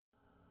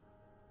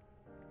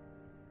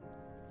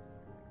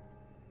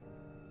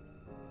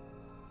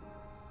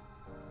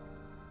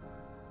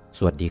ส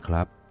วัสดีค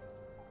รับ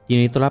ยิน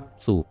ดีต้อนรับ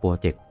สู่โปร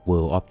เจกต์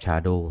World of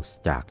Shadows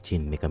จากชิ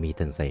นเมกามิเ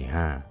ทนไซ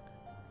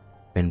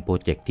5เป็นโปร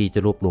เจกต์ที่จะ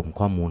รวบรวม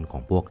ข้อมูลขอ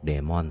งพวก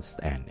Demons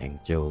and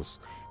Angels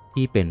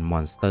ที่เป็นม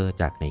อนสเตอร์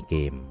จากในเก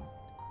ม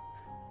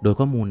โดย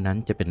ข้อมูลนั้น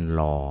จะเป็น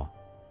ลอ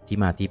ที่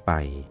มาที่ไป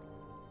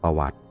ประ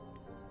วัติ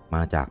ม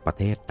าจากประ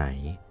เทศไหน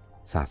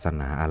ศาส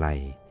นาอะไร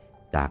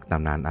จากต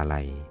ำนานอะไร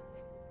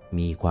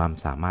มีความ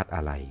สามารถอ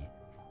ะไร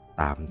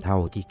ตามเท่า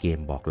ที่เกม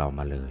บอกเรา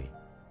มาเลย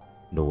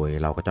โดย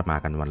เราก็จะมา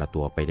กันวันละ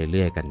ตัวไปเ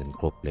รื่อยๆกันจน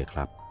ครบเลยค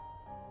รับ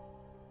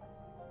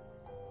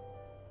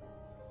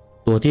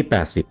ตัวที่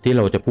80ที่เ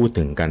ราจะพูด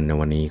ถึงกันใน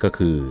วันนี้ก็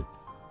คือ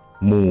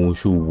มู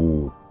ชูวู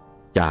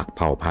จากเ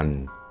ผ่าพัน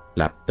ธุ์แ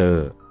รปเตอ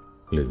ร์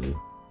หรือ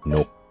น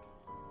ก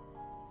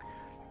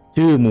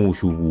ชื่อมู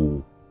ชูวู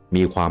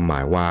มีความหมา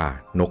ยว่า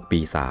นกปี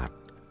ศาจ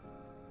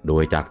โด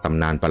ยจากต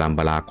ำนานปรัมป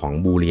ราของ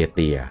บูเลียเ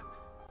ตีย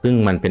ซึ่ง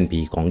มันเป็นผี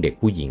ของเด็ก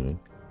ผู้หญิง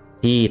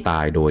ที่ตา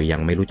ยโดยยั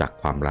งไม่รู้จัก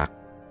ความรัก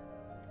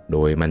โ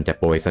ดยมันจะ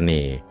โปรยเส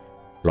น่ห์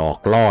หลอก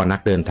ล่อนัก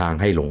เดินทาง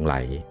ให้หลงไหล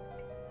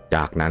จ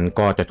ากนั้น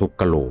ก็จะทุบ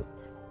กะโหลก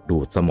ดู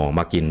ดสมองม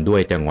ากินด้ว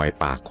ยจะงอย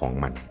ปากของ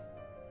มัน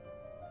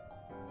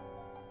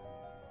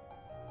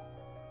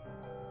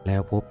แล้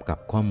วพบกับ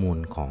ข้อมูล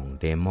ของ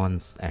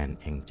Demons and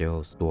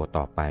Angels ตัว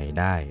ต่อไป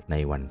ได้ใน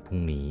วันพรุ่ง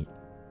นี้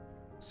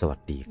สวัส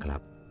ดีครั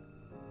บ